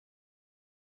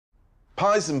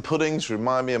Pies and puddings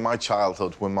remind me of my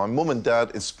childhood when my mum and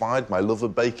dad inspired my love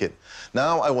of baking.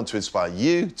 Now I want to inspire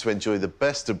you to enjoy the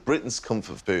best of Britain's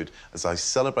comfort food as I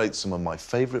celebrate some of my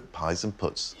favourite pies and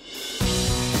puds.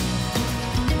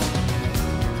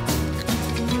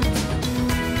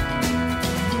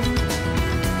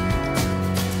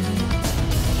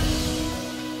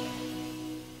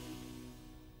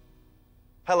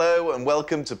 Hello and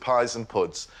welcome to Pies and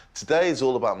Puds. Today is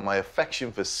all about my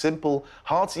affection for simple,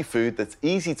 hearty food that's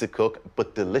easy to cook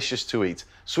but delicious to eat.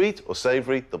 Sweet or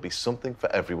savoury, there'll be something for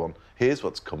everyone. Here's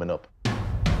what's coming up.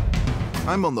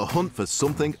 I'm on the hunt for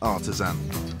something artisan.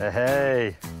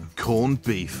 Hey! Corned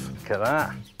beef. Look at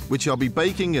that. Which I'll be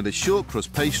baking in a short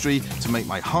crust pastry to make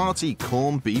my hearty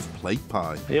corned beef plate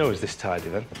pie. Are you always this tidy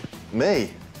then?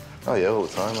 Me? Oh yeah, all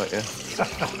the time, like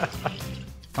yeah.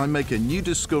 I make a new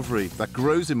discovery that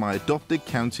grows in my adopted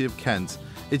county of Kent.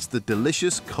 It's the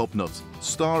delicious cob nut,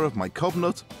 star of my cob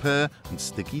nut, pear and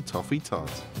sticky toffee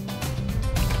tart.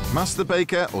 Master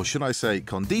baker, or should I say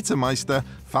Konditormeister,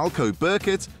 Falco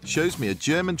Burkert shows me a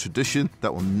German tradition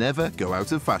that will never go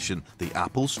out of fashion, the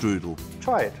apple strudel.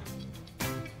 Try it.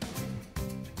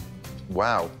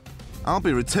 Wow. I'll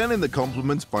be returning the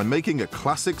compliment by making a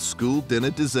classic school dinner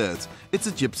dessert. It's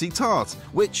a Gypsy Tart,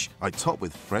 which I top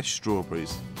with fresh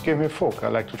strawberries. Give me a fork,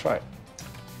 I'd like to try it.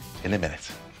 In a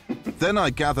minute. Then I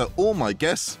gather all my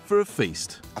guests for a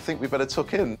feast. I think we better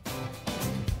tuck in.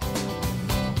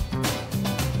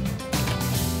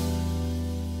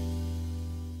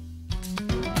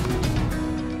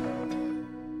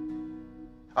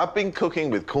 I've been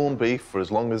cooking with corned beef for as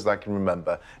long as I can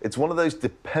remember. It's one of those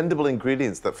dependable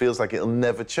ingredients that feels like it'll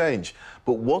never change.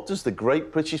 But what does the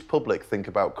great British public think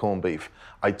about corned beef?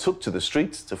 I took to the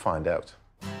streets to find out.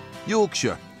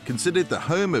 Yorkshire, considered the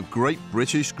home of great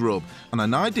British grub and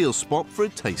an ideal spot for a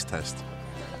taste test.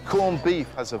 Corned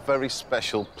beef has a very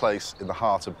special place in the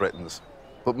heart of Britons.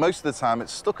 But most of the time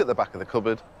it's stuck at the back of the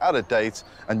cupboard, out of date,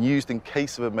 and used in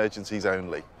case of emergencies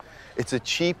only. It's a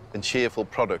cheap and cheerful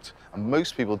product, and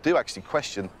most people do actually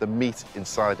question the meat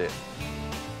inside it.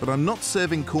 But I'm not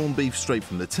serving corned beef straight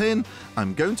from the tin.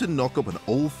 I'm going to knock up an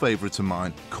old favourite of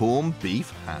mine, corned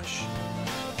beef hash.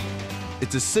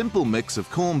 It's a simple mix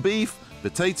of corned beef,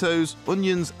 potatoes,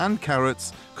 onions and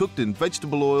carrots, cooked in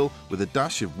vegetable oil with a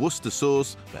dash of Worcester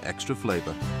sauce for extra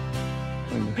flavour.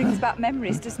 Brings back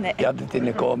memories, doesn't it? You had it in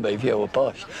the corned beef, yeah, we're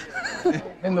posh.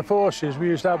 In the forces, we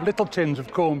used to have little tins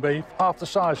of corned beef, half the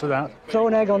size of that. Throw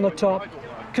an egg on the top,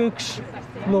 cooks,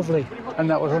 lovely. And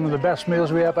that was one of the best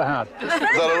meals we ever had. Is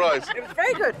that all right? It was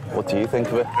very good. What do you think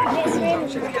of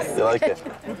it? You like it?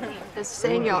 As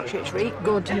saying Yorkshire, it's really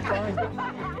good.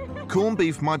 Corned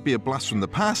beef might be a blast from the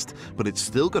past, but it's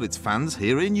still got its fans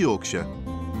here in Yorkshire.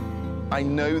 I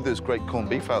know there's great corned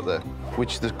beef out there,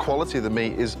 which the quality of the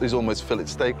meat is almost fillet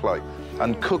steak-like,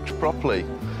 and cooked properly.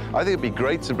 I think it'd be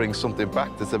great to bring something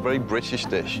back that's a very British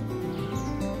dish.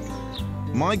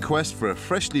 My quest for a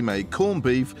freshly made corned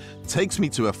beef takes me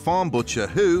to a farm butcher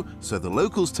who, so the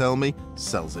locals tell me,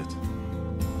 sells it.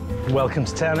 Welcome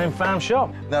to Town End Farm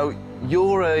Shop. Now,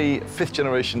 you're a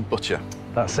fifth-generation butcher.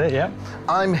 That's it, yeah.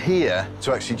 I'm here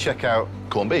to actually check out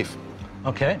corned beef.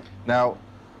 OK. Now,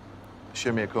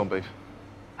 show me a corned beef.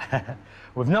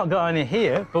 We've not got any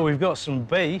here, but we've got some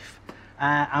beef,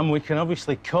 and we can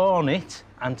obviously corn it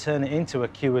and turn it into a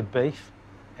cured beef,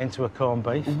 into a corned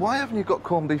beef. Why haven't you got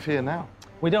corned beef here now?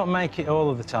 We don't make it all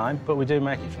of the time, but we do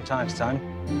make it from time to time.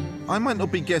 I might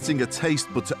not be getting a taste,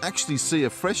 but to actually see a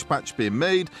fresh batch being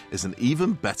made is an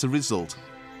even better result.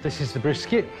 This is the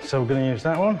brisket, so we're going to use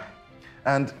that one.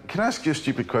 And can I ask you a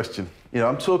stupid question? You know,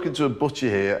 I'm talking to a butcher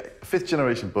here, a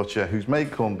fifth-generation butcher who's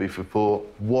made corned beef before.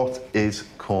 What is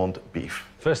corned beef?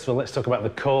 First of all, let's talk about the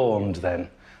corned then.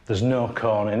 There's no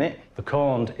corn in it. The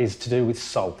corned is to do with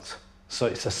salt, so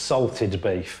it's a salted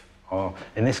beef. Or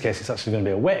in this case, it's actually going to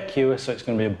be a wet cure, so it's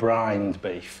going to be a brined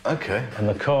beef. OK. And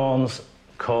the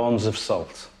corns of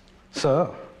salt.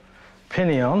 So,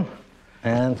 pinny on,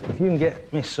 and if you can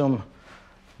get me some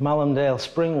Mallandale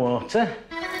spring water.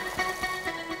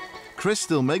 Chris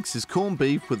still makes his corned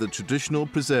beef with a traditional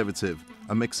preservative,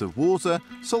 a mix of water,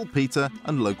 saltpetre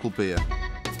and local beer. Do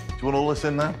you want all this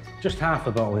in there? Just half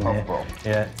a bottle in Half here. a bottle.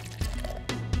 Yeah.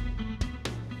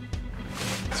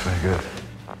 It's very good.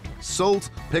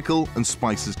 Salt, pickle and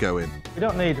spices go in. We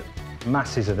don't need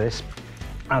masses of this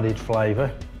added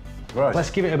flavour. Right.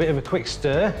 Let's give it a bit of a quick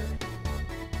stir.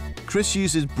 Chris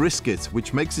uses brisket,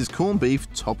 which makes his corned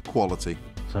beef top quality.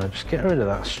 So just get rid of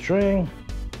that string.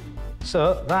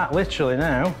 So that literally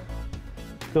now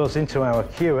goes into our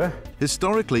cure.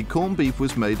 Historically, corned beef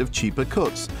was made of cheaper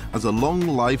cuts as a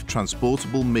long-life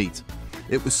transportable meat.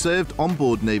 It was served on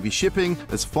board Navy shipping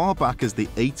as far back as the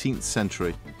 18th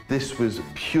century. This was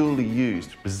purely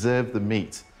used to preserve the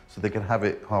meat so they could have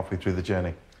it halfway through the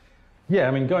journey. Yeah,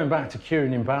 I mean, going back to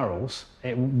curing in barrels,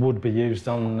 it would be used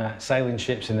on sailing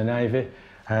ships in the Navy,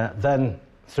 then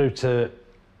through to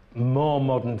more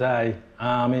modern day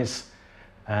armies.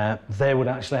 They would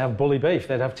actually have bully beef.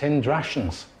 They'd have tinned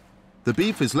rations. The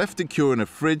beef is left to cure in a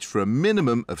fridge for a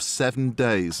minimum of 7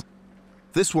 days.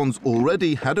 This one's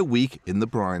already had a week in the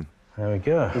brine. There we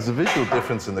go. There's a visual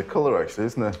difference in the colour, actually,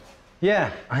 isn't there?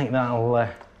 Yeah, I think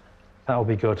that'll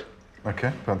be good.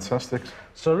 OK, fantastic.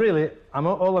 So really,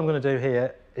 all I'm going to do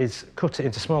here is cut it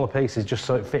into smaller pieces just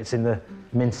so it fits in the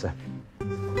mincer.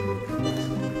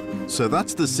 So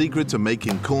that's the secret to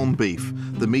making corned beef.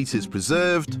 The meat is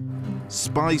preserved,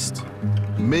 spiced,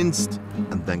 minced,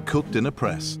 and then cooked in a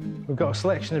press. We've got a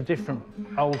selection of different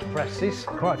old presses,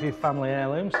 quite a few family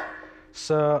heirlooms.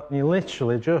 So you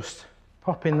literally just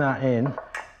popping that in,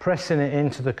 pressing it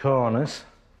into the corners.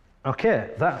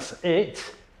 OK, that's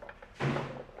it.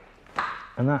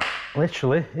 And that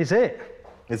literally is it.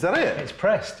 Is that it? It's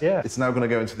pressed, yeah. It's now going to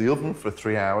go into the oven for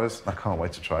 3 hours. I can't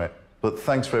wait to try it. But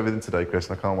thanks for everything today,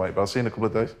 Chris. I can't wait. But I'll see you in a couple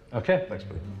of days. OK. Thanks,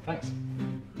 buddy. Thanks.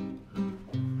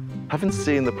 Having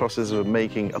seen the process of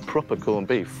making a proper corned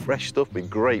beef, fresh stuff with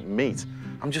great meat,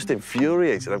 I'm just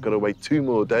infuriated I've got to wait 2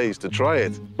 more days to try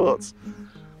it. But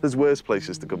there's worse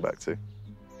places to come back to.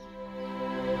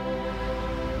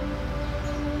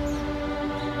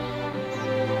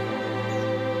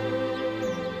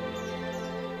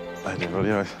 Hi, everybody.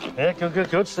 All right. Yeah,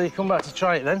 good. So you come back to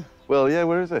try it then? Well, yeah,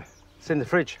 where is it? It's in the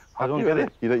fridge. I don't You get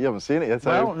it. You haven't seen it yet,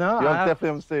 Well, no, You I definitely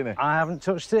haven't seen it. I haven't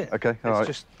touched it. OK, all right. It's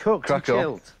just cooked and Crack on.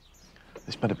 chilled.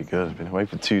 This better be good. I've been away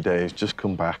for 2 days, just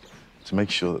come back to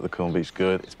make sure that the corned beef's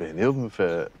good. It's been in the oven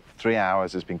for 3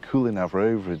 hours. It's been cooling now for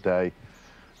over a day.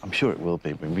 I'm sure it will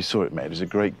be. When we saw it made, it was a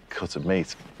great cut of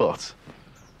meat. But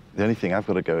the only thing I've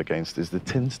got to go against is the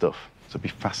tin stuff. So it'd be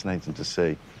fascinating to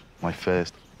see my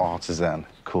first artisan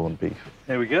corned beef.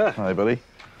 There we go. Hi, buddy.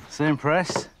 Same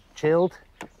press, chilled,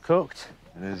 cooked.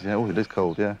 It is, yeah. Oh, it is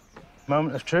cold, yeah.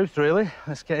 Moment of truth, really.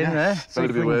 Let's get in there. See Better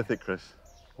if be we worth it, Chris.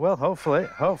 Well, hopefully.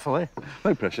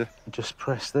 No pressure. Just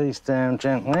press these down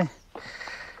gently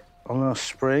on those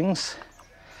springs.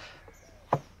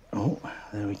 Oh,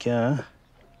 there we go.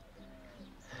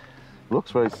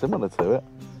 Looks very similar to it.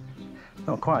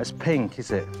 Not quite as pink,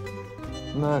 is it?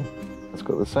 No, it's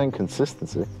got the same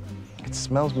consistency. It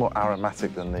smells more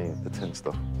aromatic than the tin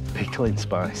stuff. Pickling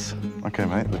spice. OK,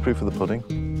 mate, the proof of the pudding.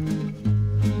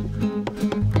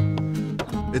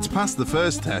 It's passed the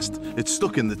first test. It's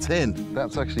stuck in the tin.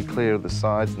 That's actually clear of the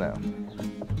sides now.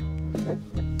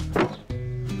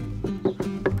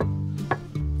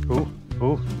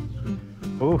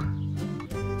 Ooh.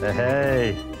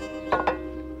 Hey.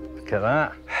 Look at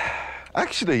that.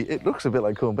 Actually, it looks a bit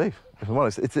like corned beef, if I'm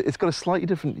honest. It's got a slightly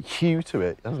different hue to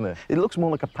it, hasn't it? It looks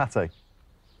more like a pate.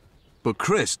 But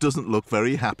Chris doesn't look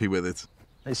very happy with it.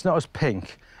 It's not as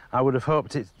pink. I would have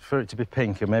hoped for it to be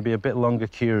pink, and maybe a bit longer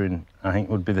curing, I think,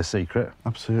 would be the secret.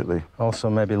 Absolutely. Also,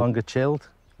 maybe longer chilled.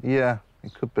 Yeah,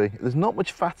 it could be. There's not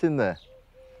much fat in there.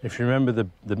 If you remember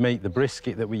the meat, the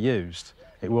brisket that we used,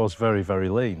 it was very, very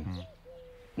lean.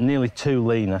 Nearly too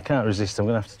lean. I can't resist. I'm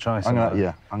going to have to try some. I'm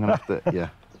going to have to, yeah.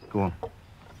 Go on.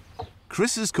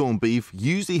 Chris's corned beef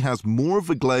usually has more of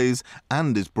a glaze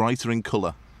and is brighter in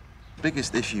colour.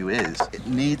 Biggest issue is it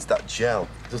needs that gel,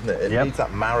 doesn't it? It needs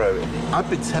that marrow. I'd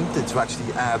be tempted to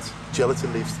actually add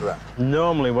gelatin leaves to that.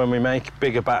 Normally, when we make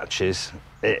bigger batches,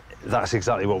 that's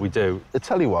exactly what we do. I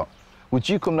tell you what, would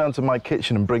you come down to my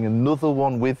kitchen and bring another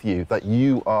one with you that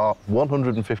you are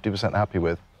 150% happy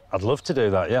with? I'd love to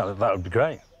do that, yeah, that would be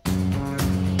great.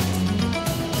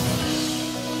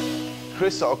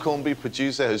 Chris, our corned beef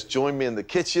producer, has joined me in the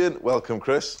kitchen. Welcome,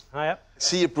 Chris. Hiya.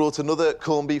 See, you brought another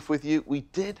corned beef with you. We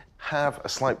did have a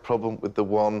slight problem with the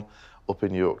one up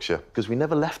in Yorkshire, because we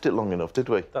never left it long enough, did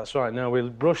we? That's right. No, we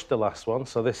rushed the last one,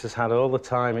 so this has had all the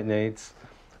time it needs,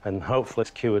 and hopefully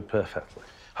it's cured perfectly.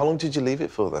 How long did you leave it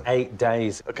for, then? 8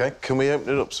 days. OK, can we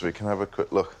open it up so we can have a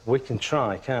quick look? We can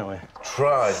try, can't we?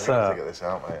 Try. So, We're going to get this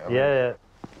out, mate. Yeah.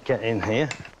 Get in here.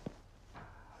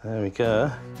 There we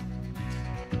go.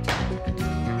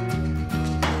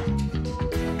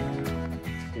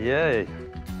 Yay.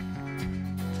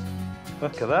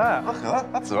 Look at that. Look at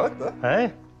that. That's all right, there.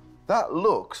 Hey? That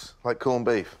looks like corned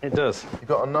beef. It does. You've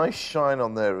got a nice shine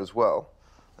on there as well.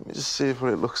 Let me just see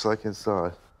what it looks like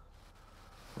inside.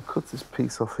 I'll cut this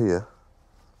piece off here.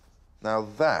 Now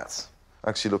that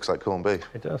actually looks like corned beef.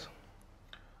 It does.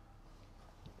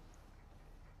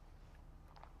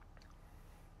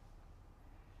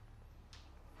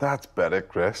 That's better,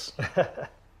 Chris.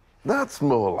 That's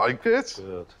more like it.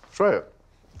 Good. Try it.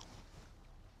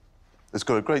 It's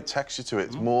got a great texture to it.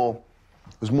 It's more,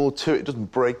 there's more to it. It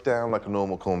doesn't break down like a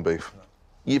normal corned beef.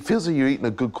 It feels like you're eating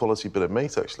a good quality bit of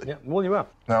meat, actually. Yeah, well, you are.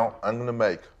 Now, I'm going to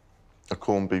make a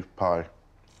corned beef pie.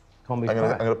 Corned beef I'm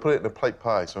pie. going to put it in a plate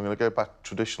pie, so I'm going to go back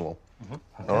traditional. Okay,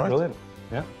 All right? brilliant.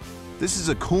 Yeah. This is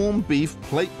a corned beef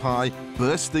plate pie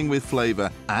bursting with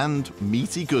flavour and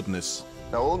meaty goodness.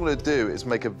 Now, all I'm going to do is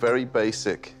make a very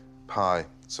basic pie.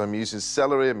 So I'm using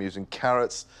celery, I'm using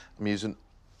carrots, I'm using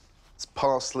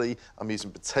parsley, I'm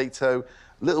using potato,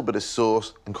 a little bit of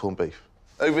sauce and corned beef.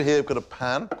 Over here, I've got a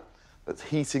pan that's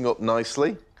heating up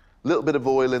nicely. A little bit of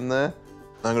oil in there.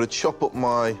 I'm going to chop up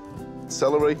my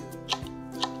celery.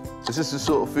 Is this the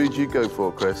sort of food you go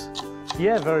for, Chris?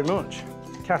 Yeah, very much.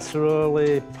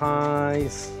 Casserole,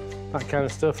 pies, that kind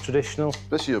of stuff, traditional.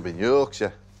 Especially up in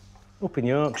Yorkshire. Up in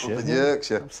Yorkshire. Up in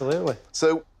Yorkshire. Absolutely.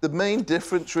 So the main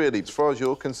difference, really, as far as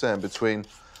you're concerned, between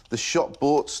the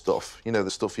shop-bought stuff, you know, the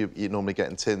stuff you normally get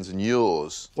in tins, and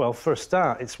yours. Well, for a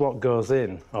start, it's what goes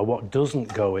in, or what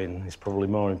doesn't go in is probably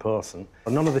more important.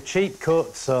 None of the cheap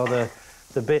cuts or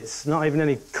the bits, not even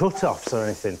any cut-offs or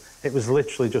anything. It was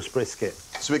literally just brisket.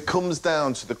 So it comes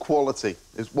down to the quality,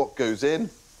 is what goes in.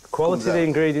 Quality of the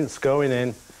ingredients going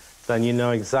in, then you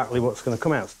know exactly what's going to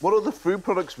come out. What other food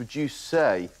products would you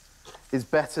say is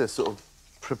better sort of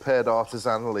prepared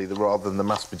artisanally rather than the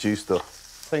mass-produced stuff?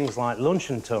 Things like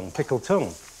luncheon tongue, pickled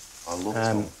tongue. I love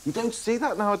tongue. You don't see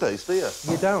that nowadays, do you?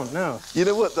 You don't, no. You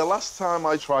know what? The last time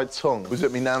I tried tongue was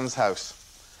at my nan's house.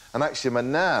 And actually, my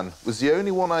nan was the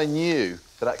only one I knew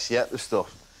that actually ate the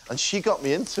stuff. And she got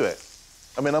me into it.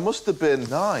 I mean, I must have been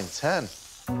 9, 10.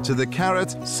 To the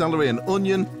carrot, celery and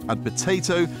onion, add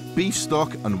potato, beef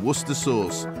stock and Worcester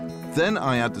sauce. Then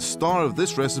I add the star of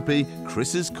this recipe,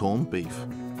 Chris's corned beef.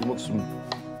 You want some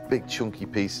big chunky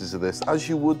pieces of this, as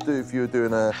you would do if you were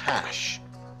doing a hash.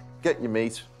 Get your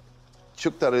meat,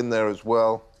 chuck that in there as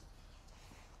well.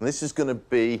 And this is going to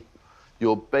be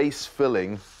your base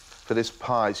filling for this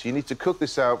pie. So you need to cook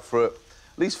this out for at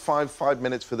least five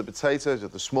minutes for the potatoes,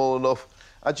 if they're small enough.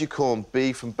 Add your corned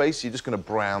beef, and basically you're just going to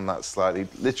brown that slightly,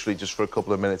 literally just for a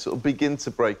couple of minutes. It'll begin to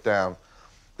break down.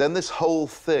 Then this whole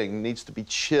thing needs to be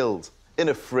chilled in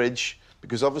a fridge,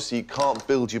 because obviously you can't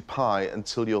build your pie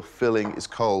until your filling is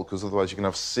cold, because otherwise you can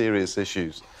have serious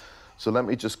issues. So let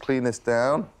me just clean this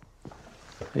down.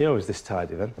 Are you always this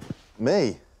tidy, then?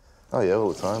 Me? Oh, yeah,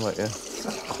 all the time, like, yeah.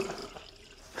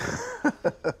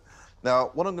 Now,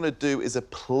 what I'm going to do is a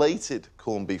plated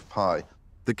corned beef pie.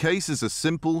 The case is a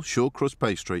simple, short crust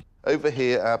pastry. Over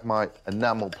here, I have my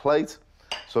enamel plate.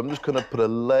 So I'm just going to put a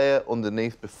layer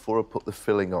underneath before I put the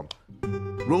filling on.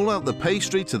 Roll out the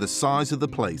pastry to the size of the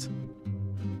plate.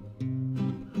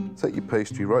 Take your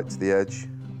pastry right to the edge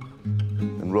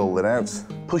and roll it out.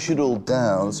 Push it all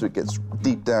down so it gets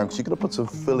deep down, because you're going to put some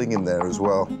filling in there as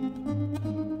well.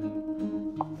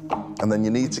 And then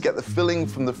you need to get the filling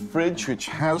from the fridge, which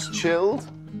has chilled.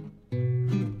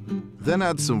 Then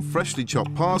add some freshly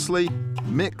chopped parsley,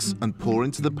 mix and pour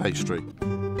into the pastry.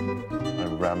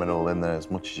 And ram it all in there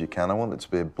as much as you can. I want it to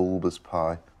be a bulbous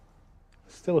pie.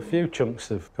 Still a few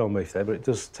chunks of corned beef there, but it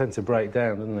does tend to break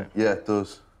down, doesn't it? Yeah, it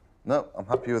does. No, I'm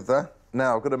happy with that.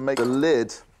 Now, I've got to make a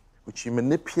lid, which you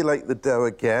manipulate the dough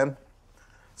again,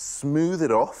 smooth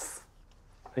it off.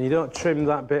 And you don't trim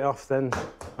that bit off, then?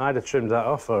 I'd have trimmed that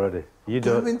off already. You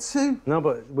don't. Going to? No,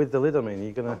 but with the lid, I mean,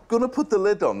 you're gonna... I'm gonna put the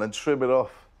lid on and trim it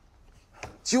off.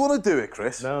 Do you want to do it,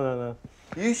 Chris? No, no,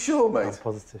 no. You sure, mate? I'm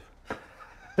positive.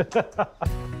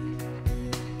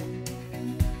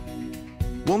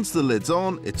 Once the lid's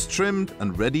on, it's trimmed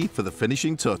and ready for the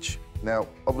finishing touch. Now,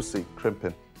 obviously,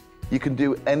 crimping. You can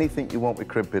do anything you want with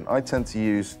crimping. I tend to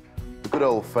use the good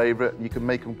old favourite. You can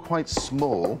make them quite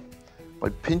small. By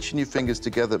pinching your fingers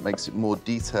together, it makes it more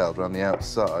detailed around the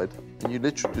outside. And you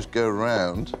literally just go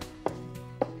around,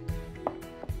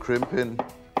 crimping,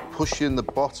 pushing the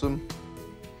bottom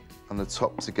and the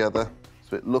top together,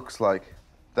 so it looks like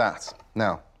that.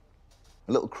 Now,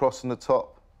 a little cross on the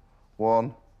top.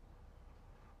 1,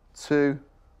 2.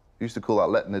 We used to call that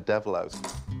letting the devil out.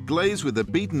 Glaze with a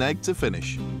beaten egg to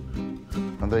finish.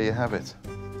 And there you have it.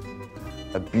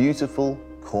 A beautiful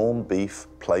corned beef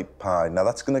plate pie. Now,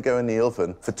 that's going to go in the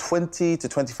oven for 20 to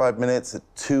 25 minutes at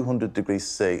 200 degrees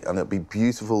C, and it'll be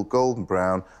beautiful golden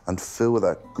brown and filled with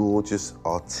that gorgeous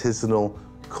artisanal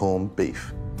corned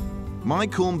beef. My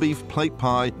corned beef plate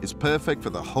pie is perfect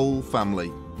for the whole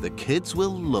family. The kids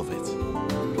will love it.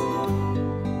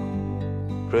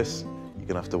 Chris, you're going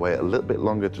to have to wait a little bit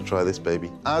longer to try this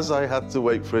baby, as I had to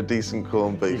wait for a decent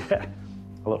corned beef. Yeah,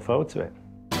 I look forward to it.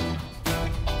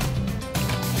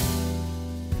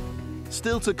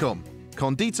 Still to come,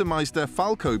 Konditormeister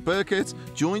Falco Burkert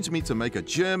joins me to make a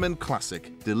German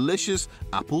classic, delicious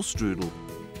apple strudel. Do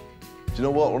you know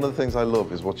what? One of the things I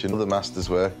love is watching other masters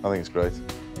work. I think it's great.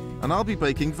 And I'll be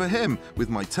baking for him with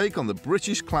my take on the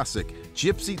British classic,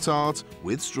 Gypsy Tart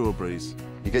with strawberries.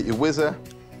 You get your whizzer,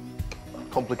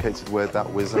 complicated word, that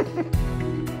whizzer.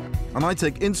 And I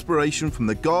take inspiration from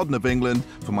the Garden of England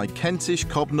for my Kentish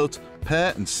cobnut,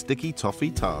 pear and sticky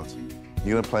toffee tart.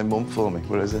 You're going to play Mum for me.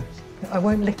 Where is it? I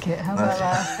won't lick it. How about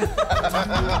that?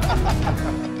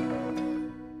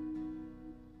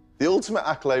 The ultimate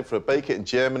accolade for a baker in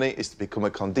Germany is to become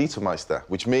a Konditormeister,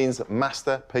 which means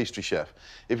master pastry chef.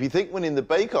 If you think winning the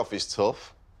bake-off is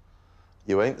tough,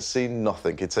 you ain't seen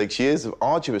nothing. It takes years of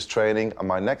arduous training, and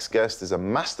my next guest is a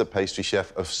master pastry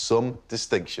chef of some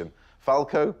distinction.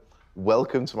 Falco,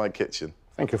 welcome to my kitchen.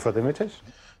 Thank you for the invitation.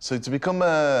 So to become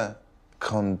a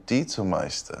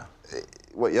Konditormeister,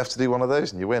 what, you have to do one of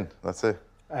those and you win, that's it?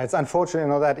 It's unfortunately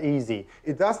not that easy.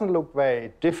 It doesn't look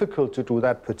very difficult to do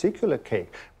that particular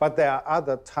cake, but there are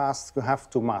other tasks you have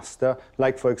to master,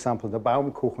 like, for example, the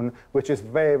Baumkuchen, which is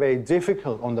very, very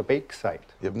difficult on the bake side.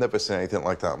 You've never seen anything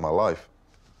like that in my life.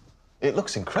 It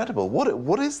looks incredible.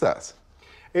 What is that?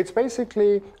 It's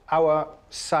basically our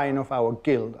sign of our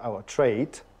guild, our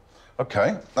trade.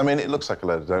 OK. I mean, it looks like a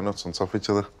load of donuts on top of each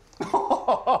other.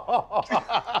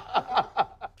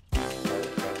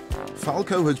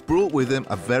 Falco has brought with him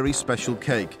a very special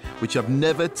cake, which I've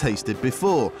never tasted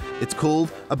before. It's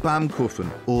called a Baumkuchen,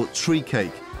 or tree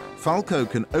cake. Falco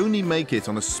can only make it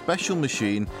on a special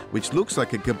machine, which looks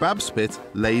like a kebab spit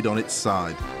laid on its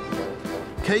side.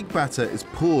 Cake batter is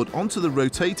poured onto the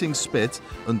rotating spit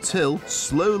until,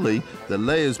 slowly, the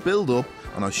layers build up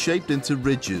and are shaped into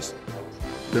ridges.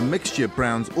 The mixture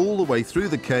browns all the way through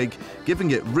the cake, giving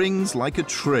it rings like a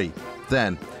tree.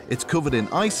 Then, it's covered in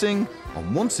icing,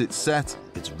 and once it's set,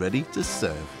 it's ready to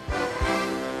serve.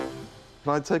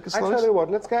 Can I take a slice? I tell you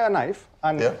what, let's get a knife,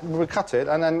 and we'll cut it,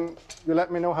 and then you let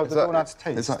me know how the donuts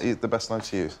taste. Is that the best knife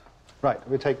to use? Right,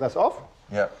 we take this off.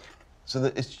 Yeah. So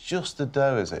it's just the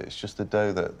dough, is it? It's just the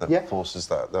dough that forces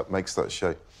that makes that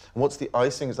shape. And what's the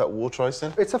icing? Is that water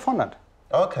icing? It's a fondant.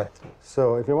 Oh, OK.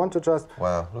 So if you want to just...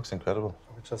 Wow, looks incredible.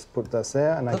 Just put this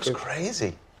there, and looks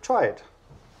crazy. Try it.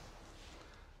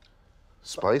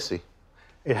 Spicy.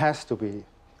 It has to be.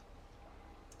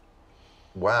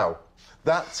 Wow.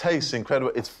 That tastes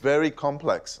incredible. It's very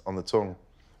complex on the tongue.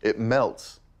 It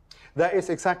melts. That is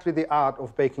exactly the art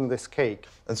of baking this cake.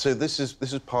 And so this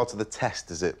is part of the test,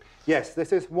 is it? Yes,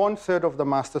 this is 1/3 of the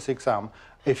master's exam.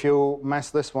 If you mess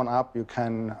this one up, you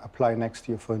can apply next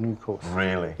year for a new course.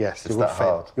 Really? Yes, you will fail.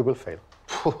 Hard? You will fail.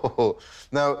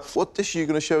 Now, what dish are you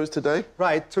going to show us today?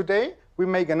 Right, today we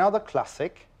make another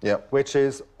classic, which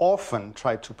is often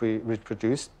tried to be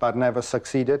reproduced, but never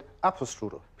succeeded, apple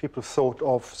strudel. People thought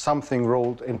of something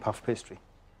rolled in puff pastry.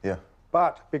 Yeah.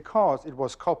 But because it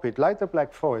was copied, like the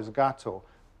Black Forest gateau,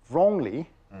 wrongly,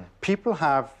 people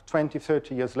have 20,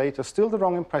 30 years later still the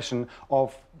wrong impression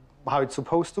of how it's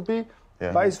supposed to be,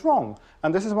 but it's wrong.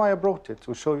 And this is why I brought it,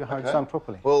 to show you how it's done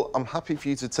properly. Well, I'm happy for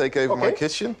you to take over my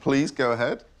kitchen. Please go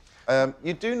ahead.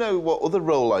 You do know what other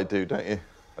role I do, don't you,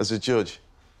 as a judge?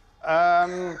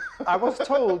 I was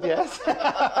told, yes.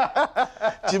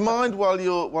 Do you mind while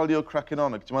you're cracking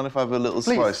on? Do you mind if I have a little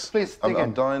slice? Please,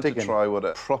 I'm dying to try what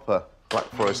a proper Black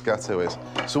Forest gateau is.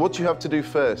 So what do you have to do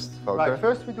first, Falco? Right,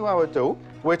 first we do our dough,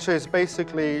 which is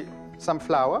basically some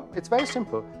flour. It's very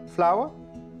simple. Flour,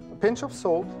 a pinch of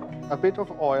salt, a bit of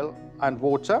oil and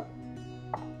water.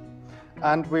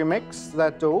 And we mix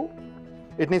that dough.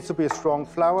 It needs to be a strong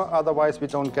flour, otherwise we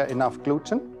don't get enough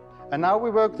gluten. And now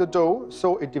we work the dough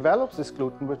so it develops this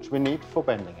gluten which we need for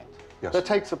bending it. Yes. That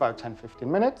takes about 10-15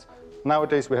 minutes.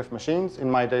 Nowadays we have machines. In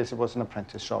my days it was an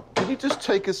apprentice shop. Can you just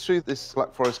take us through this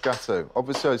Black Forest gateau?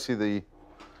 Obviously I see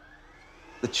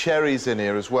the cherries in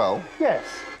here as well. Yes.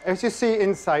 As you see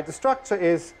inside, the structure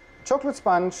is chocolate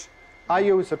sponge. I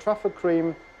use a truffle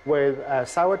cream with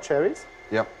sour cherries.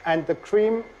 Yep. And the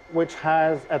cream which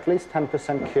has at least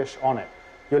 10% kirsch on it.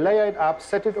 You layer it up,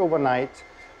 set it overnight,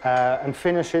 and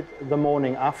finish it the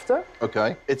morning after.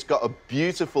 OK. It's got a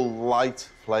beautiful light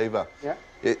flavour. Yeah.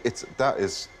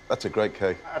 That's a great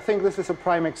cake. I think this is a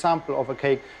prime example of a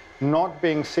cake not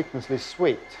being sicknessly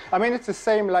sweet. I mean, it's the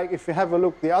same like if you have a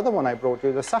look, the other one I brought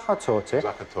you, the Sachertorte.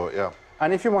 Sachertorte, yeah.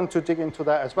 And if you want to dig into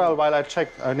that as well, while I check,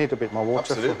 I need a bit more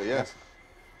water. Absolutely, yes.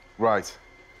 Right.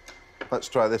 Let's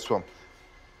try this one.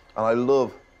 And I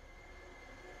love...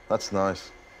 That's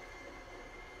nice.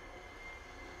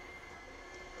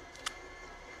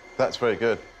 That's very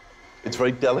good. It's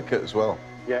very delicate as well.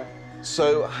 Yeah.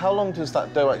 So how long does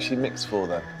that dough actually mix for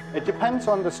then? It depends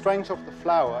on the strength of the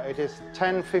flour. It is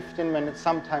 10, 15 minutes,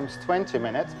 sometimes 20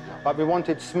 minutes, but we want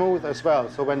it smooth as well.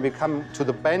 So when we come to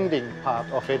the bending part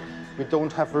of it, we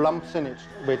don't have lumps in it,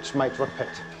 which might rip it.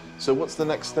 So what's the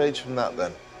next stage from that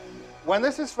then? When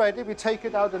this is ready, we take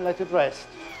it out and let it rest.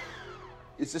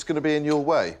 Is this going to be in your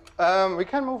way? We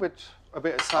can move it a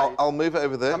bit aside. I'll move it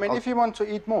over there. I mean, if you want to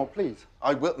eat more, please.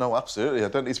 I will. No, absolutely. I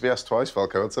don't need to be asked twice,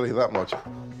 Falco. I'll tell you that much.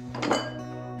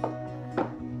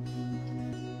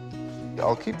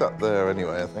 I'll keep that there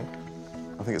anyway, I think.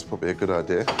 I think it's probably a good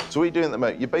idea. So what are you doing at the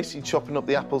moment? You're basically chopping up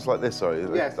the apples like this, are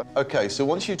you? Yes. OK, so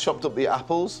once you've chopped up the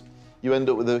apples, you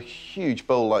end up with a huge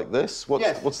bowl like this.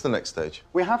 What's the next stage?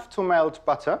 We have to melt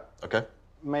butter. OK.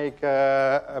 Make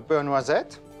a beurre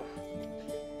noisette.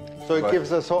 So it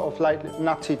gives a sort of like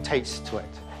nutty taste to it.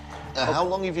 How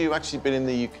long have you actually been in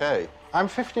the UK? I'm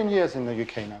 15 years in the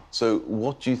UK now. So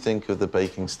what do you think of the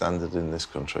baking standard in this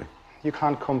country? You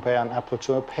can't compare an apple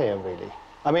to a pear, really.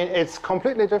 I mean, it's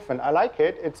completely different. I like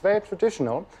it. It's very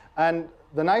traditional. And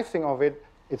the nice thing of it,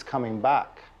 it's coming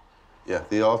back. Yeah,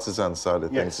 the artisan side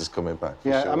of things is coming back.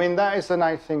 Yeah, sure. I mean, that is the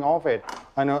nice thing of it.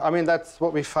 I know. I mean, that's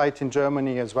what we fight in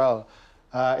Germany as well.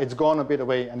 It's gone a bit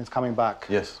away and it's coming back.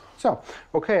 Yes. So,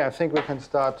 OK, I think we can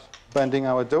start bending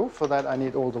our dough. For that, I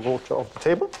need all the water off the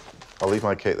table. I'll leave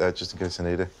my cake there just in case I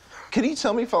need it. Can you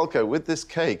tell me, Falco, with this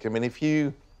cake, I mean, if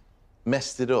you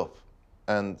messed it up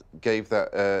and gave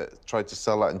that, tried to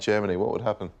sell that in Germany, what would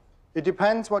happen? It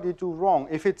depends what you do wrong.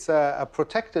 If it's a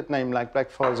protected name like Black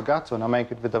Forest Gâteau and I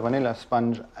make it with a vanilla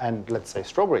sponge and, let's say,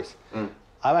 strawberries,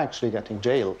 I'm actually getting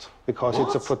jailed because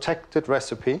it's a protected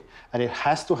recipe and it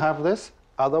has to have this.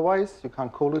 Otherwise, you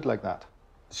can't call it like that.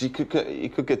 So you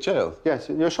could get jailed? Yes,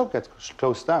 your shop gets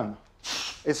closed down.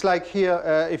 It's like here,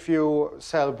 if you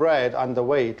sell bread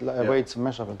underweight, weights and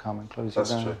measure will come and close you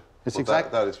down. That's true. It's Well,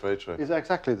 that is very true. It's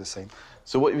exactly the same.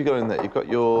 So what have you got in there? You've got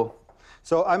your...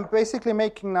 So I'm basically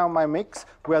making now my mix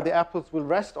where the apples will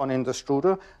rest on in the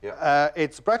strudel. Yeah.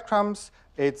 It's breadcrumbs,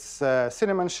 it's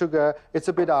cinnamon sugar, it's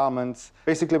a bit almonds.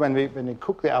 Basically, when we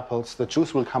cook the apples, the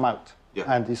juice will come out,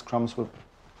 and these crumbs will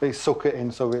soak it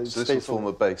in, so it stays. So this will form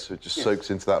a base, so it just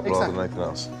soaks into that rather than anything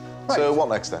else. Right. So what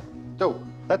next then? Dough.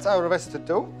 That's our rested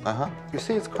dough. Uh-huh. You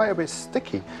see, it's quite a bit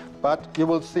sticky, but you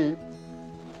will see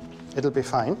it'll be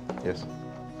fine. Yes.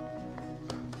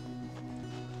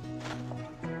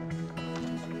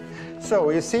 So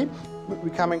you see, we're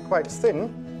becoming quite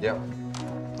thin. Yeah.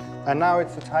 And now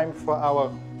it's the time for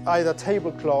our either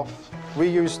tablecloth. We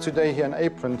use today here an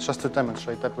apron just to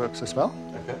demonstrate that works as well.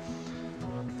 Okay.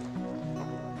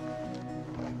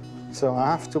 So I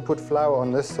have to put flour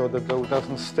on this so the dough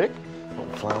doesn't stick.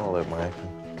 Put flour all over my apron.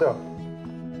 So.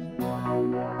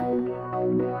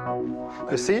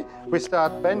 You see, we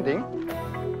start bending.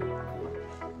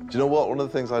 Do you know what? One of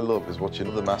the things I love is watching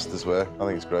other masters wear. I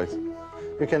think it's great.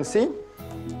 You can see,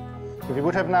 if we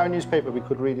would have now a newspaper, we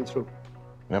could read it through.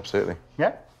 Absolutely.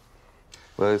 Yeah?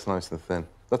 Well, it's nice and thin.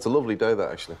 That's a lovely dough,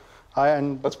 that, actually.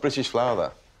 That's British flour,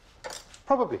 that.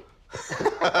 Probably.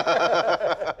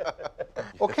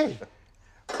 OK.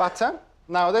 Butter.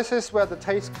 Now, this is where the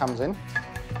taste comes in.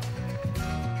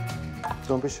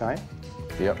 Don't be shy.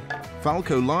 Yep.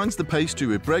 Falco lines the pastry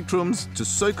with breadcrumbs to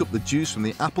soak up the juice from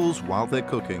the apples while they're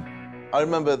cooking. I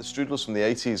remember the strudels from the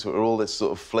 80s were all this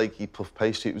sort of flaky puff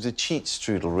pastry. It was a cheat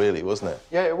strudel, really, wasn't it?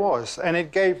 Yeah, it was. And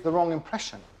it gave the wrong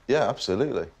impression. Yeah,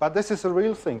 absolutely. But this is a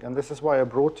real thing, and this is why I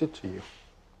brought it to you.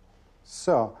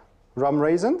 So, rum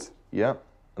raisins. Yeah.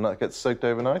 And that gets soaked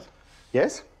overnight?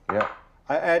 Yes. Yeah.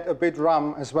 I add a bit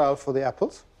rum as well for the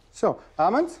apples. So,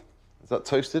 almonds. Is that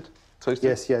toasted? Toasted?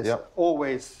 Yes, yes. Yeah.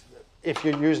 Always, if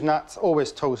you use nuts,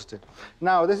 always toasted.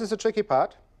 Now, this is a tricky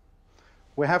part.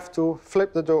 We have to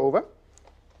flip the dough over.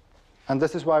 And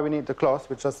this is why we need the cloth.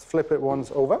 We just flip it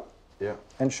once over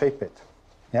and shape it.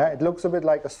 Yeah, it looks a bit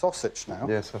like a sausage now.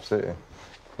 Yes, absolutely.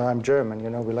 Well, I'm German, you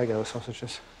know, we like our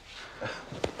sausages.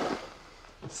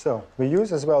 So, we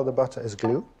use as well the butter as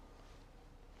glue.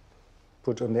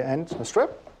 Put on the end a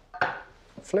strip.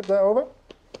 Flip that over.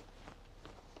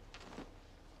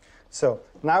 So,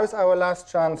 now is our last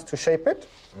chance to shape it.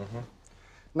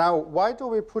 Now, why do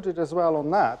we put it as well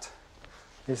on that?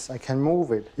 Is I can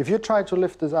move it. If you try to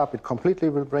lift this up, it completely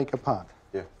will break apart.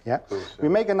 Yeah. Yeah. Of course, yeah. We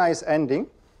make a nice ending.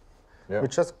 Yeah. We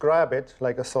just grab it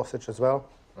like a sausage as well.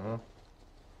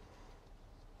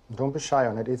 Don't be shy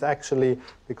on it. It's actually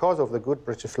because of the good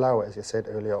British flour, as you said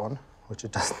earlier on, which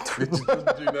it doesn't do. Which it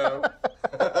doesn't do now.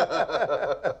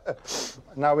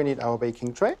 Now we need our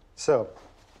baking tray. So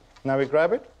now we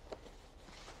grab it,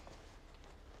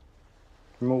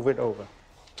 move it over.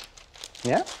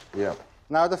 Yeah? Yeah.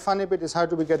 Now the funny bit is how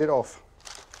do we get it off?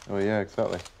 Oh, yeah,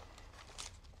 exactly.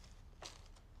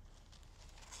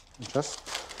 Just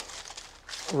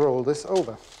roll this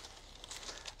over.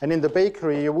 And in the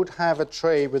bakery, you would have a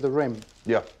tray with a rim.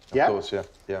 Yeah, of course, yeah,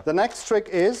 yeah. The next trick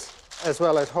is, as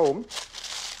well at home,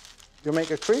 you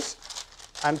make a crease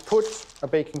and put a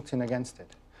baking tin against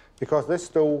it, because this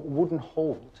dough wouldn't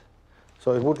hold,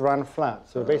 so it would run flat.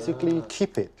 So basically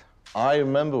keep it. I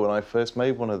remember when I first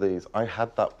made one of these, I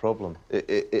had that problem.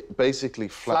 It basically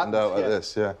flattened out like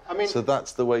this, yeah. I mean, so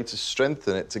that's the way to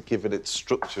strengthen it, to give it its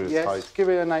structure. Yes, tight. give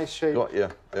it a nice shape. Got you,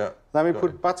 yeah. Then we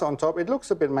put butter on top. It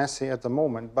looks a bit messy at the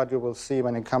moment, but you will see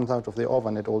when it comes out of the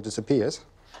oven, it all disappears.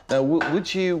 Now,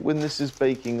 would you, when this is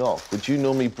baking off, would you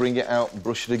normally bring it out and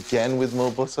brush it again with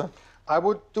more butter? I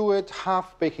would do it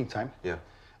half baking time. Yeah.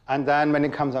 And then when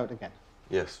it comes out again.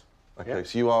 Yes. Okay, Yeah.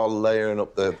 so you are layering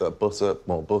up the butter,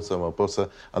 more butter,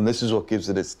 and this is what gives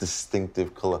it its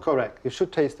distinctive colour. Correct. You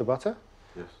should taste the butter.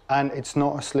 Yes. And it's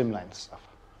not a slimline stuff.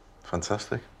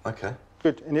 Fantastic. Okay.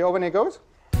 Good. In the oven it goes.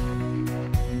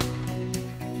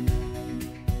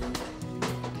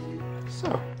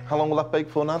 So. How long will that bake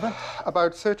for now, then?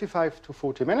 About 35 to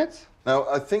 40 minutes. Now,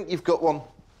 I think you've got one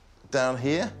down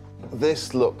here.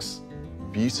 This looks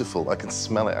beautiful. I can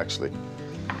smell it, actually.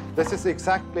 This is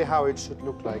exactly how it should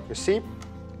look like. You see,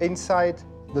 inside,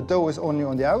 the dough is only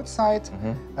on the outside.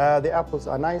 The apples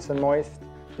are nice and moist.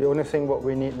 The only thing what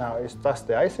we need now is dust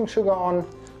the icing sugar on,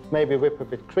 maybe whip a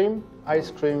bit cream,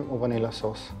 ice cream or vanilla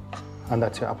sauce. And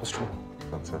that's your apple strudel.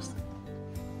 Fantastic.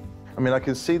 I mean, I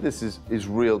can see this is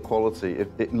real quality.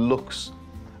 It looks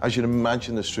as you'd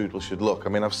imagine the strudel should look. I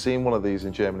mean, I've seen one of these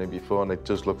in Germany before, and it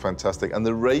does look fantastic. And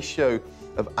the ratio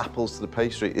of apples to the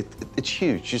pastry, it's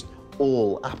huge, just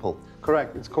all apple.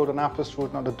 Correct. It's called an apple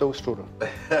strudel, not a dough strudel.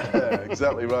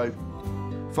 Exactly right.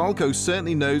 Falco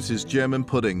certainly knows his German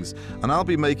puddings, and I'll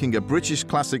be making a British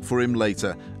classic for him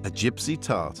later, a Gypsy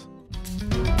Tart.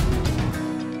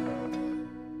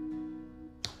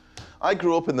 I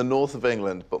grew up in the north of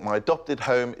England, but my adopted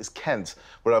home is Kent,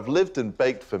 where I've lived and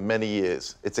baked for many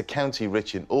years. It's a county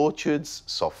rich in orchards,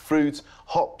 soft fruit,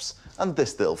 hops, and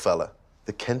this little fella,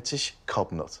 the Kentish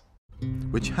cobnut.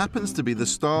 Which happens to be the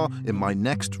star in my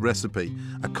next recipe,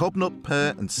 a cobnut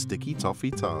pear and sticky toffee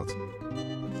tart.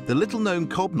 The little-known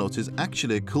cobnut is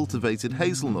actually a cultivated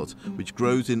hazelnut, which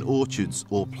grows in orchards,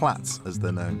 or plats as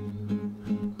they're known.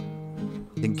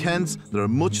 In Kent, they're a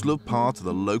much-loved part of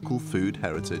the local food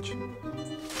heritage.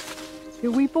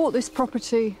 We bought this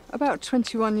property about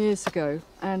 21 years ago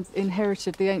and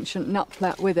inherited the ancient nut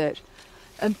plat with it.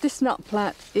 And this nut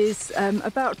plat is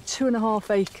about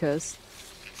 2.5 acres.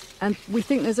 And we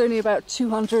think there's only about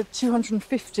 200,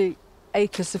 250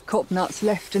 acres of cobnuts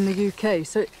left in the UK.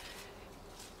 So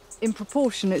in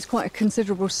proportion, it's quite a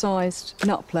considerable sized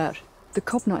nut plat. The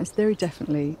cobnut is very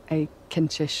definitely a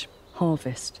Kentish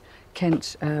harvest.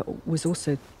 Kent was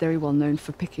also very well known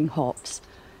for picking hops,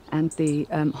 and the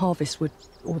harvest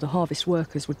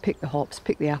workers would pick the hops,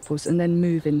 pick the apples, and then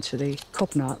move into the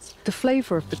cobnuts. The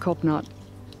flavour of the cobnut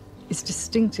is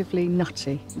distinctively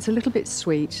nutty. It's a little bit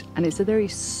sweet, and it's a very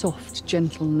soft,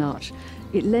 gentle nut.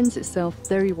 It lends itself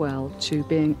very well to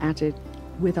being added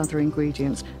with other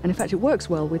ingredients, and in fact it works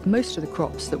well with most of the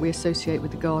crops that we associate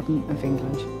with the garden of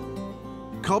England.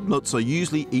 Cobnuts are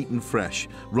usually eaten fresh,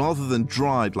 rather than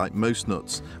dried like most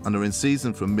nuts, and are in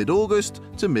season from mid-August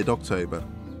to mid-October.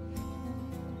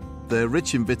 They're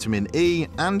rich in vitamin E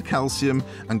and calcium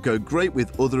and go great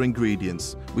with other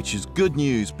ingredients, which is good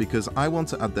news because I want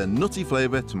to add their nutty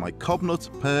flavour to my cobnut,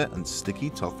 pear and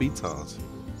sticky toffee tart.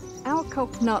 Our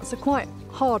cobnuts are quite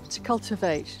hard to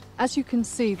cultivate. As you can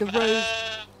see, the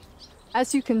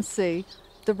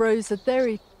rows are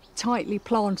very tightly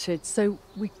planted, so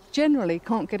we generally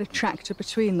can't get a tractor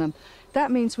between them. That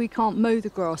means we can't mow the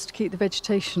grass to keep the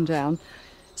vegetation down,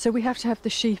 so we have to have the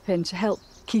sheep in to help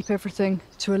keep everything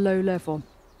to a low level.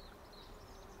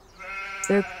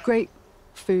 They're great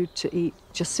food to eat,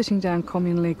 just sitting down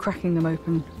communally, cracking them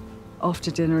open after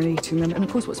dinner and eating them. And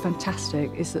of course what's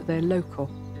fantastic is that they're local.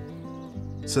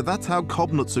 So that's how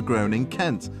cobnuts are grown in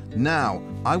Kent. Now,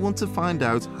 I want to find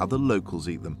out how the locals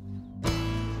eat them.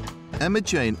 Emma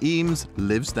Jane Eames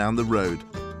lives down the road.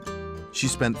 She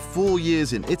spent 4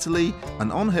 years in Italy,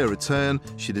 and on her return,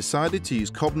 she decided to use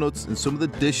cobnuts in some of the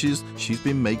dishes she's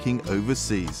been making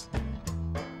overseas.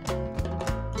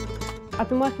 I've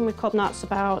been working with cobnuts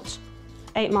about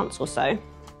 8 months or so.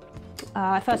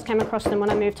 I first came across them when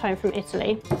I moved home from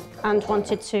Italy and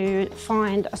wanted to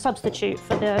find a substitute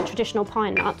for the traditional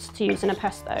pine nuts to use in a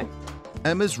pesto.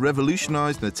 Emma's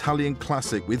revolutionised an Italian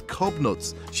classic with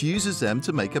cobnuts. She uses them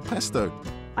to make a pesto.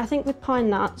 I think with pine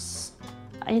nuts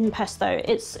in pesto,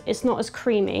 it's not as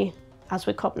creamy as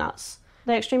with cobnuts.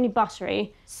 They're extremely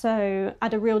buttery, so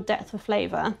add a real depth of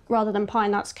flavour, rather than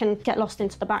pine nuts can get lost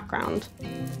into the background.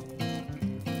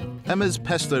 Emma's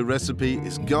pesto recipe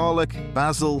is garlic,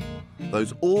 basil,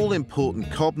 those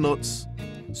all-important cob nuts,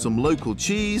 some local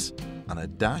cheese, and a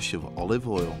dash of olive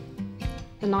oil.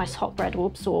 The nice hot bread will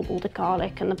absorb all the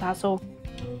garlic and the basil.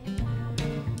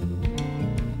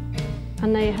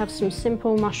 And there you have some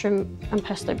simple mushroom and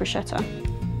pesto bruschetta.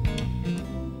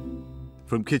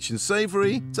 From kitchen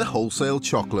savoury to wholesale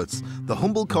chocolates, the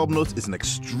humble cob nut is an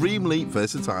extremely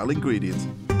versatile ingredient.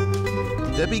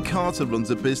 Debbie Carter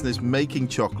runs a business making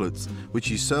chocolates, which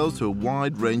she sells to a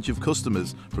wide range of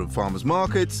customers, from farmers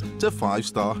markets to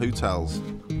five-star hotels.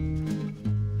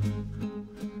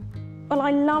 Well,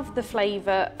 I love the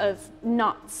flavour of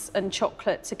nuts and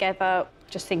chocolate together.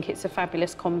 Just think it's a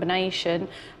fabulous combination.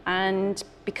 And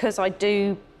because I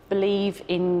do believe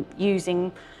in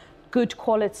using good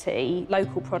quality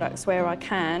local products where I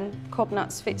can, cob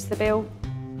nuts fits the bill.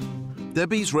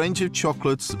 Debbie's range of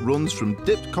chocolates runs from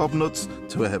dipped cob nuts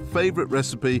to her favourite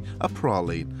recipe, a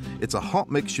praline. It's a hot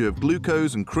mixture of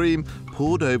glucose and cream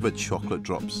poured over chocolate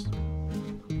drops.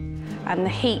 And the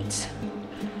heat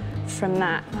from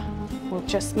that will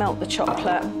just melt the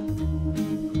chocolate.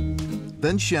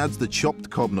 Then she adds the chopped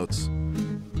cob nuts.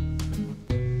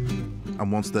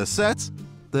 And once they're set,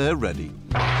 they're ready.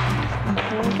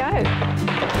 There we go.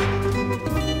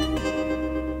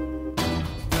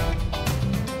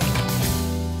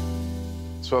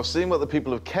 So I've seen what the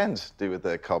people of Kent do with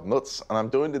their cob nuts, and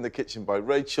I'm joined in the kitchen by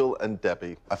Rachel and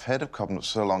Debbie. I've heard of cob nuts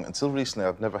so long. Until recently,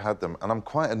 I've never had them, and I'm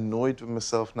quite annoyed with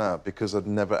myself now because I've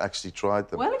never actually tried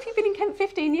them. Well, if you've been in Kent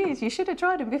 15 years, you should have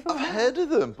tried them before. I've heard of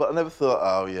them, but I never thought,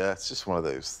 oh, yeah, it's just one of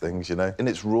those things, you know. In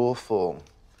its raw form,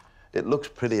 it looks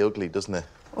pretty ugly, doesn't it?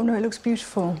 Oh, no, it looks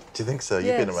beautiful. Do you think so?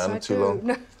 You've been around them too long.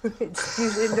 No,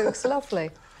 it looks lovely.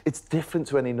 It's different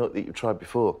to any nut that you've tried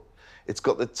before. It's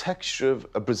got the texture of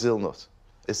a Brazil nut.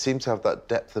 It seems to have that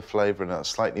depth of flavour and a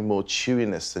slightly more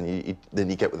chewiness than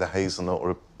you get with a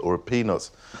hazelnut or a peanut.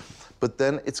 But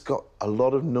then it's got a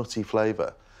lot of nutty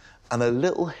flavour and a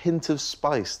little hint of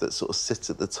spice that sort of sits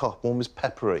at the top, almost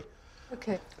peppery.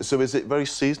 OK. So is it very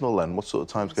seasonal then? What sort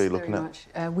of timescale are you looking at?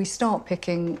 Very much. We start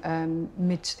picking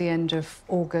mid to the end of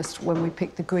August when we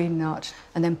pick the green nut,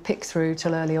 and then pick through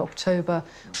till early October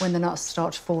when the nuts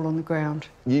start to fall on the ground.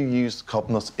 You use cob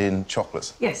nut in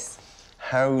chocolates? Yes.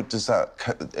 How does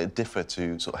that differ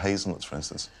to sort of hazelnuts, for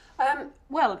instance?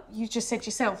 Well, you just said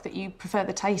yourself that you prefer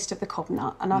the taste of the cob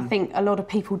nut, and I think a lot of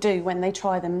people do when they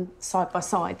try them side by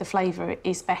side. The flavour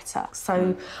is better.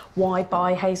 So why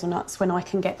buy hazelnuts when I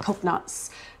can get cob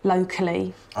nuts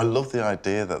locally? I love the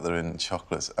idea that they're in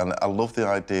chocolates, and I love the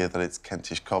idea that it's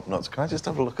Kentish cob nuts. Can I just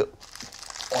have a look at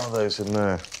one of those in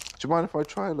there? Do you mind if I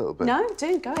try a little bit? No,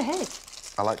 do. Go ahead.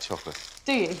 I like chocolate.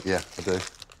 Do you? Yeah, I do.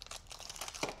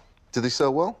 Do they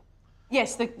sell well?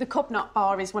 Yes, the cob nut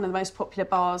bar is one of the most popular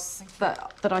bars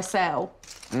that I sell.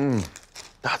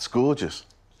 That's gorgeous.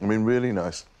 I mean, really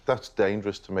nice. That's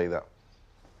dangerous to me, that.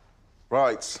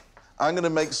 Right, I'm going to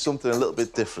make something a little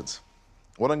bit different.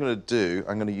 What I'm going to do,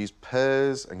 I'm going to use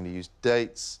pears, I'm going to use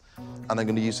dates, and I'm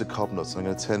going to use the cob nuts, and I'm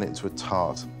going to turn it into a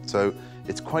tart. So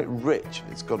it's quite rich.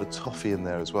 It's got a toffee in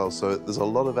there as well, so there's a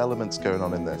lot of elements going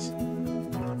on in this.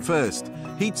 First,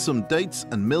 heat some dates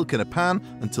and milk in a pan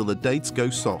until the dates go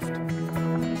soft.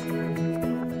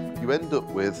 You end up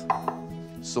with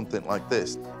something like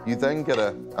this. You then get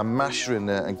a masher in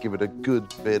there and give it a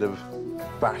good bit of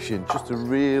bashing, just to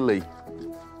really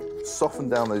soften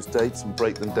down those dates and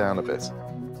break them down a bit.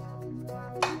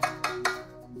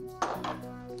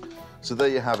 So there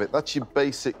you have it. That's your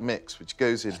basic mix, which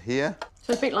goes in here.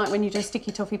 So it's a bit like when you do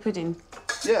sticky toffee pudding.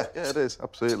 Yeah, it is,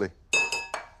 absolutely.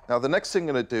 Now, the next thing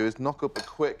I'm going to do is knock up a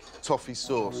quick toffee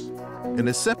sauce. In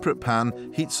a separate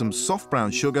pan, heat some soft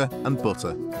brown sugar and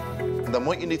butter. And then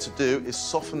what you need to do is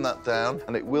soften that down,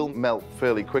 and it will melt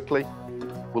fairly quickly.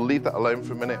 We'll leave that alone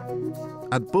for a minute.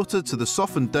 Add butter to the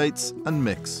softened dates and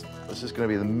mix. This is going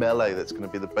to be the melee that's going to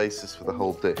be the basis for the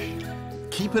whole dish.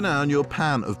 Keep an eye on your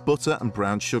pan of butter and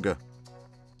brown sugar.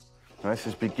 Now, this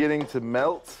is beginning to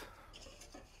melt.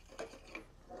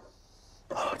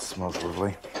 Oh, it smells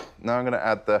lovely. Now I'm going to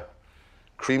add the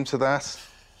cream to that.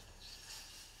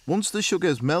 Once the sugar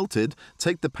is melted,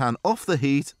 take the pan off the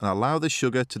heat and allow the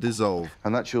sugar to dissolve.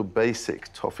 And that's your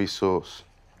basic toffee sauce.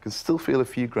 You can still feel a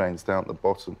few grains down at the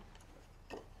bottom.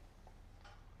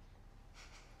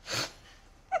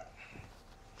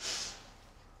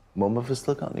 Mum, have I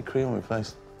still got any cream on my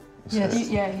face? Yes.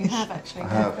 Yeah, you have, actually. I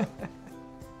have.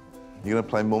 You're going to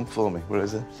play Mum for me? Where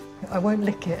is it? I won't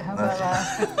lick it. How about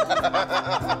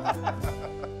that?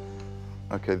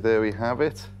 OK, there we have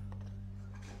it.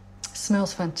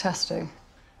 smells fantastic.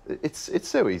 It's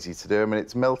so easy to do. I mean,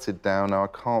 it's melted down now. I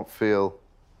can't feel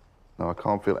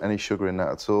any sugar in that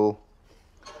at all.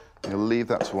 I'm going to leave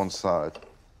that to one side.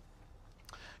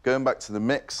 Going back to the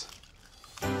mix.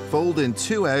 Fold in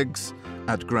 2 eggs,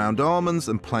 add ground almonds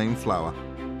and plain flour.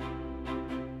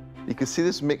 You can see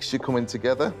this mixture coming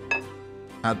together.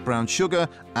 Add brown sugar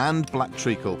and black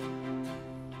treacle.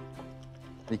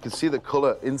 You can see the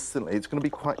colour instantly. It's going to be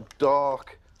quite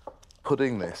dark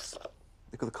pudding, this.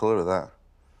 Look at the colour of that.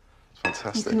 It's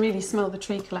fantastic. You can really smell the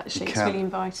treacle, actually. It's really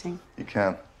inviting. You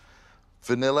can.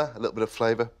 Vanilla, a little bit of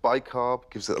flavour. Bicarb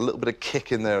gives it a little bit of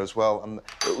kick in there as well, and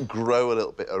it'll grow a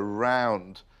little bit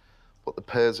around what the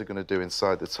pears are going to do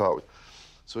inside the tart.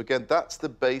 So again, that's the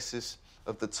basis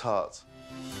of the tart.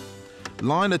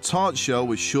 Line a tart shell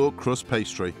with short crust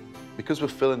pastry. Because we're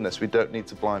filling this, we don't need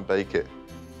to blind bake it.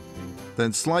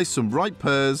 Then slice some ripe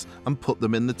pears and put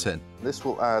them in the tin. This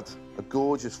will add a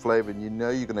gorgeous flavour, and you know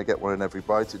you're going to get one in every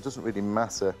bite. It doesn't really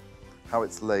matter how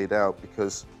it's laid out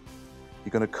because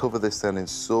you're going to cover this then in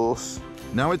sauce.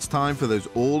 Now it's time for those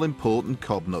all-important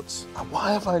cob nuts.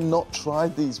 Why have I not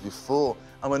tried these before?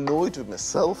 I'm annoyed with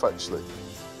myself, actually.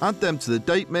 Add them to the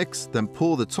date mix, then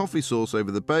pour the toffee sauce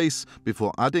over the base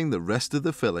before adding the rest of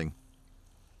the filling.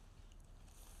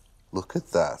 Look at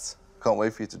that. Can't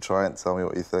wait for you to try it and tell me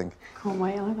what you think. Can't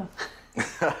wait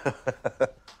either.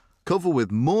 Cover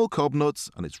with more cob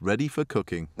nuts and it's ready for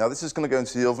cooking. Now this is going to go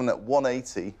into the oven at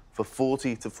 180 for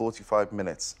 40 to 45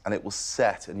 minutes, and it will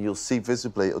set, and you'll see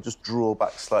visibly it'll just draw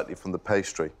back slightly from the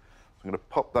pastry. I'm going to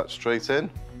pop that straight in.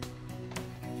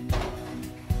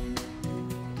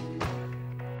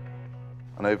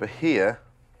 And over here,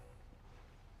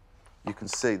 you can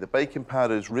see the baking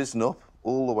powder has risen up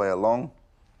all the way along.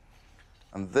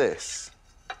 And this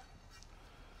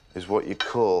is what you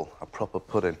call a proper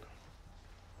pudding.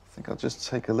 I think I'll just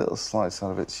take a little slice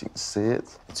out of it so you can see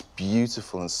it. It's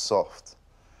beautiful and soft.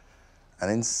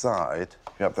 And inside,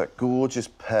 you have that gorgeous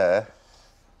pear,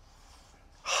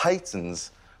 heightened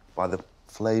by the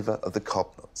flavour of the cob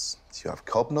nuts. So you have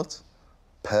cob nut,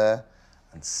 pear,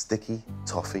 and sticky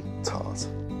toffee tart.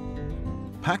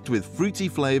 Packed with fruity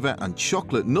flavour and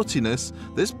chocolate nuttiness,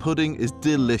 this pudding is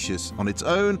delicious on its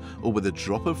own or with a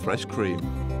drop of fresh cream.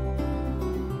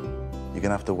 You're going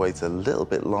to have to wait a little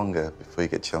bit longer before you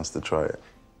get a chance to try it.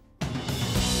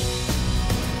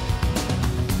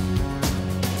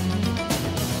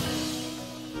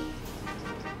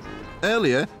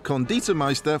 Earlier,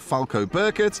 Konditormeister Falco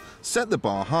Burkert set the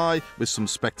bar high with some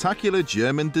spectacular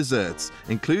German desserts,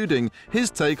 including his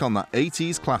take on that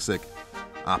 80s classic,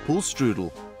 apple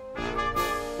strudel.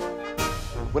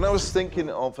 When I was thinking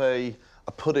of a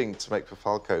pudding to make for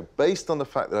Falco, based on the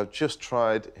fact that I've just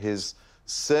tried his,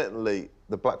 certainly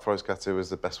the Black Forest Gâteau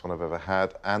was the best one I've ever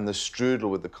had, and the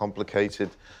strudel with the complicated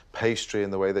pastry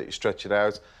and the way that you stretch it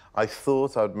out, I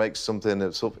thought I'd make something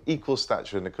of sort of equal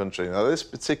stature in the country. Now, this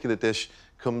particular dish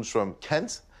comes from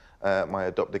Kent, my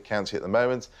adopted county at the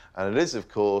moment, and it is, of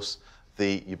course,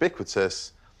 the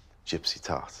ubiquitous Gypsy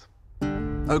Tart.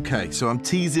 OK, so I'm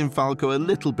teasing Falco a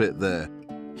little bit there.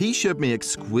 He showed me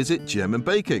exquisite German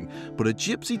baking, but a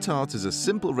Gypsy Tart is a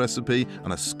simple recipe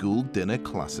and a school dinner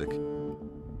classic.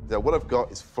 Now, what I've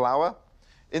got is flour,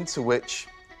 into which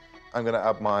I'm going to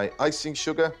add my icing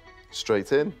sugar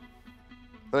straight in.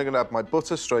 Then I'm going to add my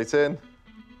butter straight in,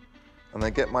 and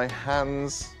then get my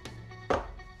hands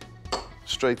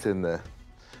straight in there.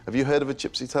 Have you heard of a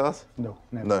Gypsy Tart? No,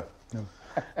 never. No.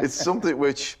 It's something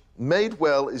which, made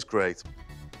well, is great.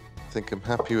 I think I'm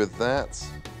happy with that.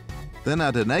 Then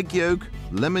add an egg yolk,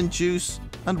 lemon juice,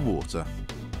 and water.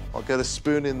 I'll get a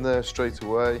spoon in there straight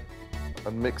away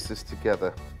and mix this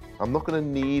together. I'm not going to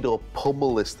knead or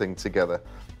pummel this thing together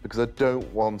because I don't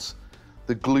want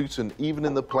the gluten, even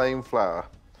in the plain flour,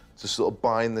 to sort of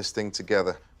bind this thing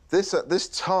together. This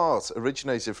tart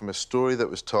originated from a story that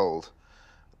was told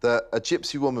that a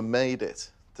gypsy woman made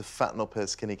it to fatten up her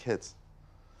skinny kids.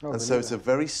 And so it's a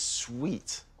very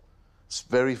sweet, it's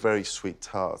very, very sweet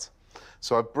tart.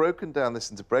 So I've broken down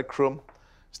this into breadcrumb,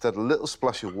 just add a little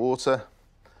splash of water,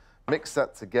 mix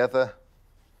that together,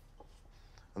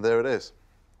 and there it is.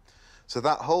 So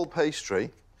that whole pastry,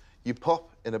 you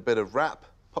pop in a bit of wrap,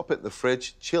 pop it in the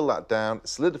fridge, chill that down, it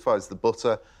solidifies the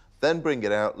butter, then bring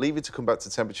it out, leave it to come back to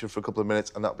temperature for a couple of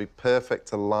minutes, and that'll be perfect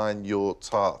to line your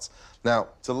tart. Now,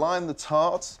 to line the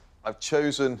tart, I've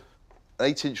chosen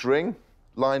an 8-inch ring,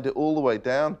 lined it all the way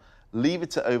down, leave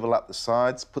it to overlap the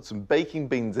sides, put some baking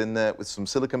beans in there with some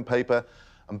silicone paper,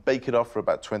 and bake it off for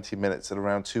about 20 minutes at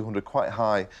around 200, quite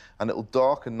high, and it'll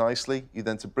darken nicely. You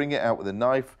then to bring it out with a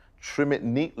knife, trim it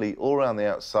neatly all around the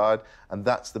outside, and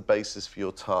that's the basis for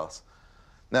your tart.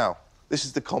 Now, This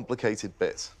is the complicated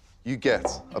bit. You get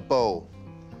a bowl,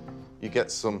 you get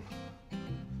some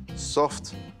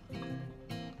soft,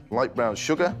 light brown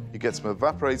sugar, you get some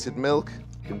evaporated milk,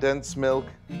 condensed milk,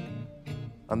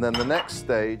 and then the next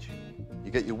stage,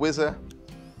 you get your whizzer.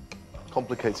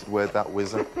 Complicated word, that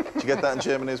whizzer. Do you get that in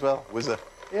Germany as well? Whizzer.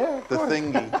 Yeah, of The course.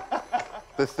 thingy.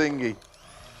 The thingy.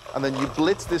 And then you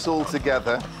blitz this all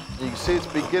together. You can see it's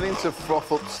beginning to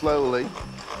froth up slowly,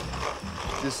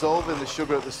 dissolving the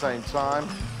sugar at the same time.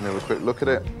 And have a quick look at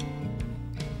it.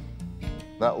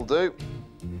 That'll do.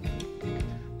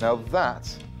 Now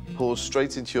that pours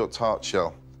straight into your tart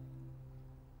shell.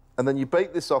 And then you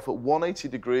bake this off at 180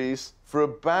 degrees for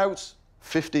about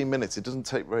 15 minutes. It doesn't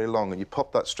take very long, and you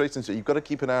pop that straight into it. You've got to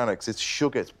keep an eye on it because it's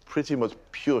sugar. It's pretty much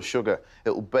pure sugar. It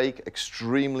will bake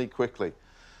extremely quickly.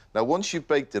 Now, once you've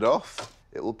baked it off,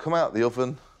 it will come out of the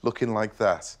oven looking like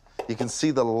that. You can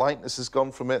see the lightness has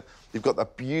gone from it. You've got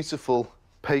that beautiful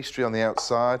pastry on the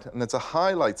outside, and then to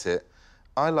highlight it,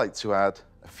 I like to add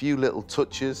a few little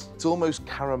touches. It's almost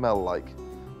caramel-like,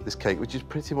 this cake, which is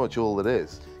pretty much all it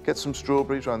is. Get some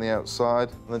strawberries around the outside,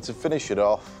 and then to finish it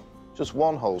off, just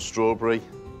one whole strawberry,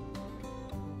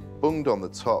 bunged on the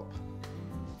top.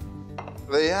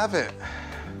 There you have it.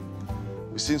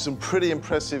 We've seen some pretty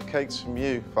impressive cakes from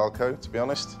you, Falco, to be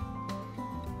honest.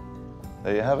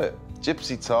 There you have it.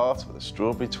 Gypsy Tart with a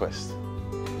strawberry twist.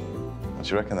 What do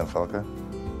you reckon then, Falco?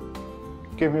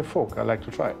 Give me a fork, I'd like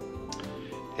to try it.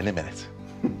 In a minute.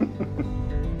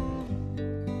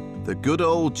 The good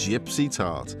old Gypsy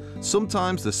Tart.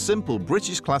 Sometimes the simple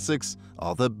British classics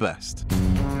are the best.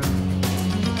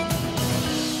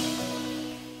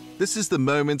 This is the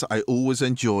moment I always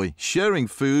enjoy, sharing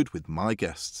food with my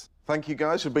guests. Thank you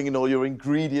guys for bringing all your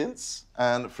ingredients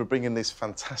and for bringing this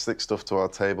fantastic stuff to our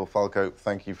table. Falco,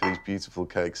 thank you for these beautiful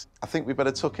cakes. I think we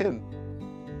better tuck in.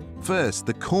 First,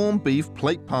 the corned beef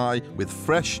plate pie with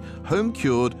fresh,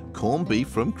 home-cured corned beef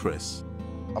from Chris.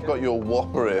 I've got your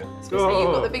Whopper here. So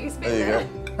you've got the biggest bit There you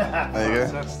go. There you go.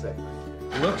 Fantastic.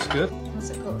 Looks good. Has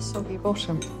it got a soggy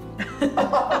bottom?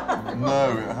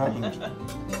 No, it hasn't.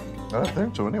 I don't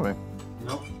think so, anyway.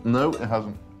 No. No, it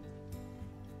hasn't.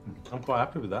 I'm quite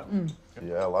happy with that.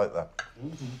 Yeah, I like that.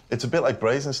 It's a bit like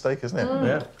braising steak, isn't it?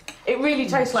 Yeah. It really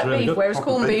tastes like really beef, good. whereas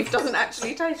Proper corned beef. beef doesn't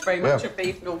actually taste very much of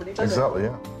beef normally, does Exactly,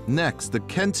 yeah. Next, the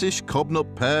Kentish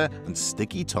cobnut pear and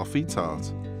sticky toffee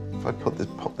tart. If I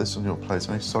pop this on your plate,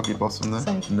 any soggy bottom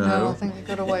there? No, I think we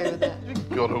got away with it.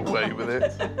 Got away with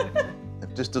it.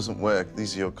 If this doesn't work,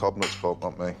 these are your cob nuts, Bob,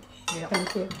 not me. Yeah.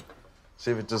 Thank you.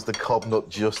 See if it does the cob nut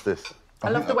justice. I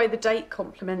love the way the date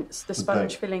complements the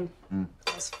sponge filling.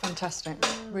 That's fantastic.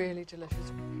 Really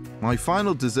delicious. My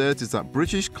final dessert is that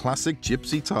British classic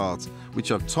Gypsy Tart,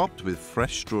 which I've topped with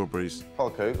fresh strawberries.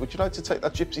 Falco, would you like to take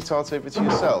that Gypsy Tart over to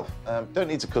yourself? Don't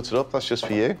need to cut it up, that's just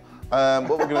for you.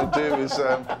 What we're going to do is...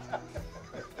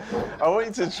 I want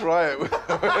you to try it.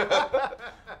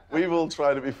 We've all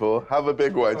tried it before. Have a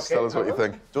big one. Just tell us what you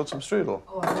think. Do you want some strudel?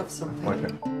 Oh, I love some.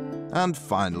 Okay. And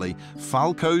finally,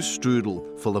 Falco's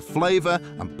strudel, full of flavour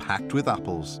and packed with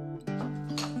apples.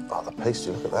 Oh, the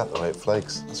pastry, look at that, the way it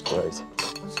flakes. That's great.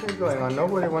 What's here going on?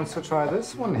 Nobody wants to try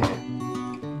this one here.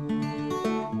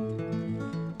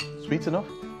 Sweet enough?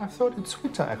 I thought it's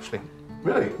sweeter, actually.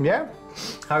 Really? Yeah?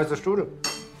 How is the strudel?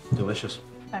 Delicious.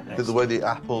 Because the way the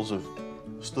apples have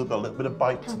still got a little bit of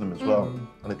bite to them as well,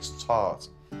 and it's tart.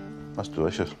 That's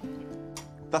delicious.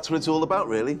 That's what it's all about,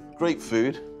 really. Great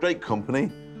food, great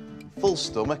company, full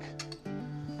stomach,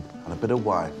 and a bit of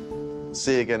wine.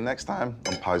 See you again next time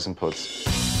on Pies and Puds.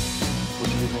 What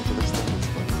do you think of this thing?